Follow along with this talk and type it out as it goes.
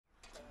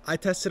I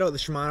tested out the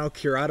Shimano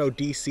Curado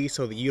DC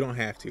so that you don't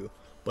have to,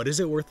 but is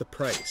it worth the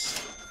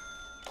price?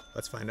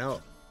 Let's find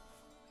out.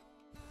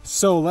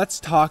 So let's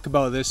talk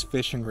about this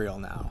fishing reel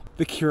now.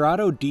 The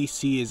Curado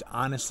DC is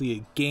honestly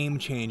a game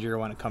changer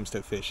when it comes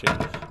to fishing.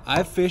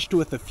 I've fished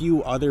with a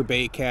few other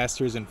bait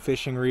casters and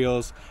fishing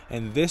reels,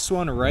 and this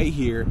one right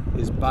here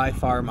is by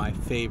far my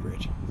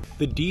favorite.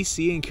 The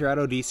DC in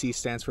Curado DC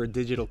stands for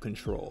digital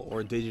control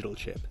or digital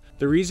chip.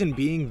 The reason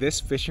being, this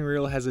fishing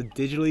reel has a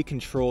digitally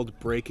controlled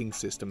braking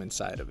system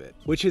inside of it,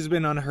 which has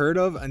been unheard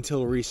of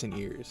until recent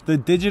years. The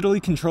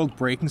digitally controlled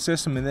braking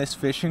system in this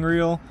fishing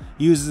reel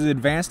uses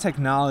advanced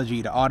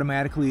technology to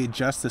automatically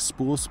adjust the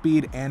spool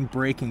speed and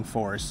braking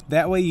force.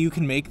 That way you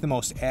can make the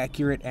most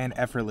accurate and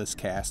effortless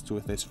casts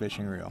with this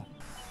fishing reel.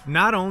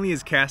 Not only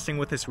is casting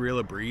with this reel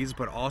a breeze,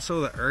 but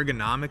also the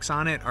ergonomics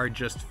on it are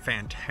just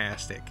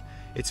fantastic.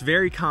 It's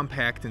very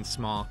compact and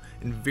small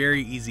and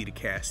very easy to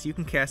cast. You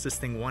can cast this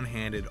thing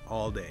one-handed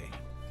all day.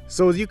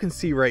 So as you can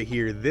see right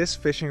here, this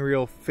fishing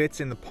reel fits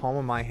in the palm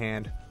of my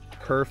hand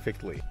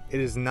perfectly. It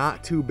is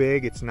not too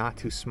big, it's not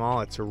too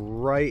small, it's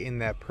right in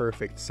that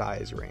perfect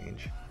size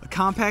range. A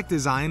compact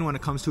design when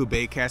it comes to a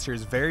bait caster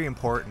is very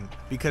important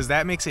because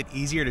that makes it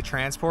easier to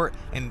transport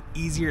and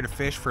easier to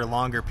fish for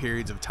longer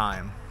periods of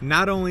time.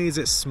 Not only is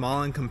it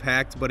small and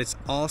compact, but it's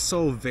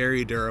also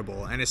very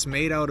durable, and it's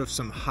made out of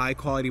some high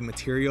quality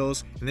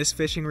materials, and this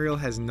fishing reel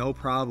has no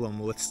problem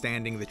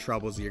withstanding the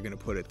troubles you're going to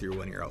put it through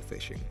when you're out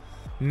fishing.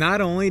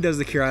 Not only does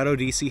the Curado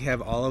DC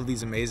have all of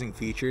these amazing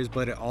features,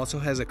 but it also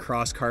has a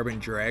cross-carbon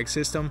drag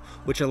system,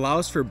 which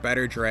allows for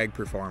better drag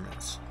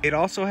performance. It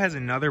also has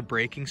another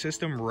braking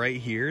system right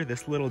here,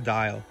 this little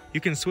dial.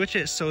 You can switch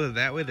it so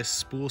that way the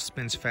spool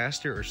spins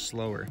faster or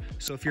slower.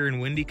 So if you're in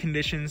windy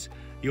conditions,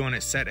 you want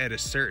it set at a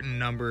certain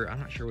number, I'm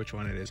not sure which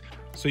one it is.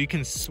 So you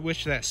can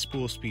switch that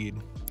spool speed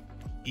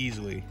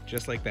easily,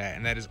 just like that.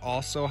 And that is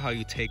also how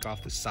you take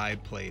off the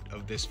side plate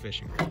of this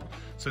fishing reel.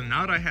 So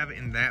now that I have it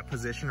in that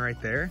position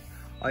right there,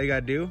 all you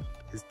gotta do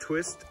is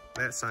twist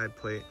that side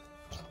plate.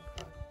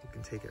 You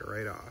can take it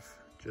right off,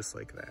 just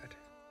like that.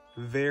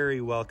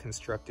 Very well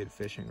constructed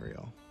fishing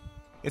reel.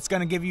 It's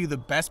gonna give you the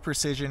best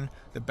precision,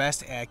 the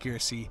best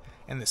accuracy,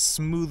 and the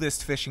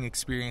smoothest fishing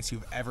experience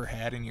you've ever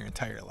had in your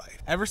entire life.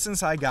 Ever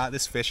since I got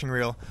this fishing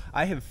reel,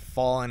 I have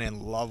fallen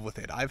in love with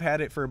it. I've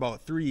had it for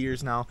about 3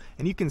 years now,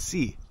 and you can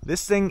see,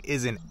 this thing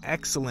is in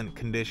excellent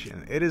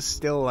condition. It is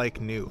still like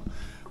new.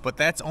 But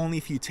that's only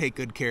if you take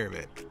good care of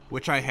it,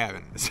 which I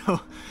haven't.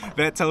 So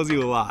that tells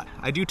you a lot.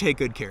 I do take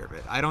good care of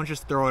it. I don't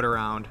just throw it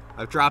around.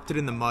 I've dropped it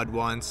in the mud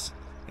once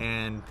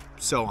and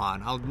so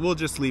on. We'll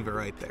just leave it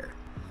right there.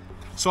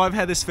 So I've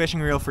had this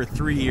fishing reel for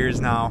 3 years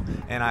now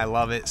and I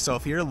love it. So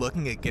if you're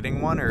looking at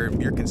getting one or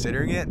if you're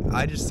considering it,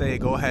 I just say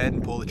go ahead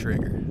and pull the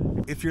trigger.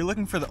 If you're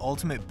looking for the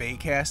ultimate bait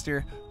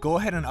caster, go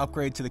ahead and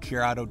upgrade to the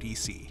Curado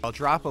DC. I'll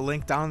drop a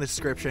link down in the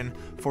description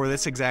for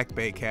this exact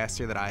bait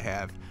caster that I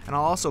have, and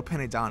I'll also pin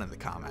it down in the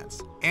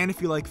comments. And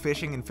if you like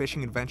fishing and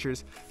fishing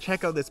adventures,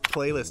 check out this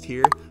playlist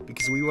here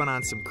because we went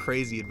on some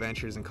crazy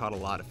adventures and caught a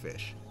lot of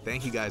fish.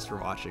 Thank you guys for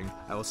watching.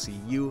 I will see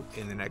you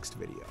in the next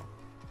video.